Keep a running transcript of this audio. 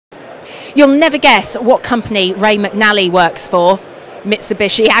You'll never guess what company Ray McNally works for.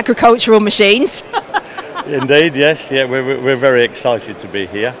 Mitsubishi Agricultural Machines. Indeed, yes. Yeah, we're very excited to be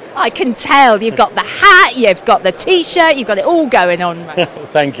here. I can tell. You've got the hat, you've got the T-shirt, you've got it all going on.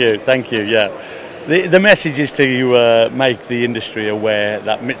 Thank you, yeah. The message is to make the industry aware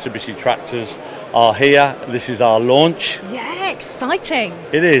that Mitsubishi Tractors are here. This is our launch. Yeah, exciting.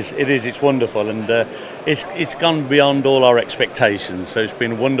 It is. It's wonderful, and it's gone beyond all our expectations. So it's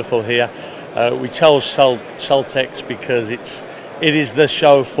been wonderful here. We chose SALTEX because it is the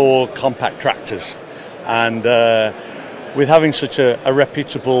show for compact tractors, and with having such a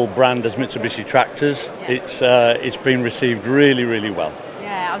reputable brand as Mitsubishi Tractors, it's been received really, really well.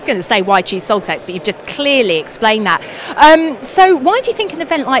 Yeah, I was going to say why choose SALTEX, but you've just clearly explained that. So why do you think an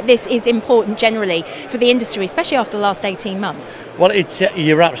event like this is important generally for the industry, especially after the last 18 months? Well,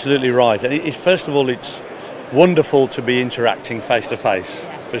 you're absolutely right. And first of all, it's wonderful to be interacting face to face,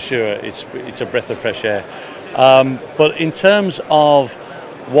 for sure. It's a breath of fresh air. But in terms of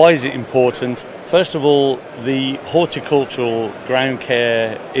why is it important, first of all, the horticultural ground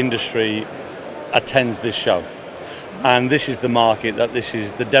care industry attends this show. And this is the market, this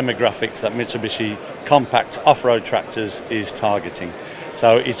is the demographics that Mitsubishi compact off-road tractors is targeting.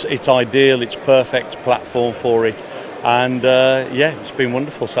 So it's ideal, it's perfect platform for it, and yeah, it's been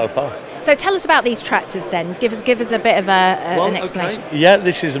wonderful so far. So tell us about these tractors then. Give us a bit of an explanation. Okay. Yeah,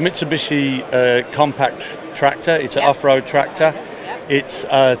 this is a Mitsubishi compact tractor. It's an off-road tractor. It's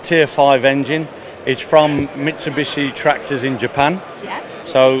a Tier 5 engine. It's from Mitsubishi Tractors in Japan.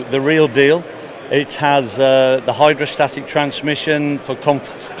 So the real deal. It has the hydrostatic transmission for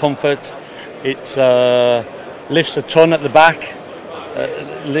comfort. It lifts a ton at the back,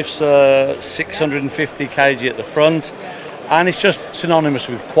 lifts 650 kg at the front, and it's just synonymous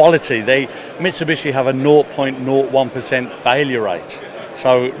with quality. Mitsubishi have a 0.01% failure rate,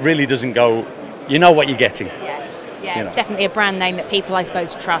 so it really doesn't go. You know what you're getting. Yeah, it's definitely a brand name that people, I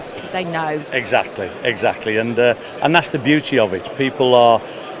suppose, trust because they know. Exactly, and that's the beauty of it. People are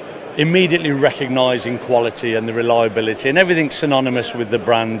immediately recognising quality and the reliability, and everything's synonymous with the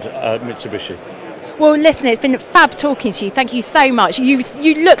brand Mitsubishi. Well, listen, it's been fab talking to you. Thank you so much. You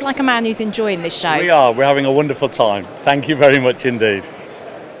look like a man who's enjoying this show. We're having a wonderful time. Thank you very much indeed.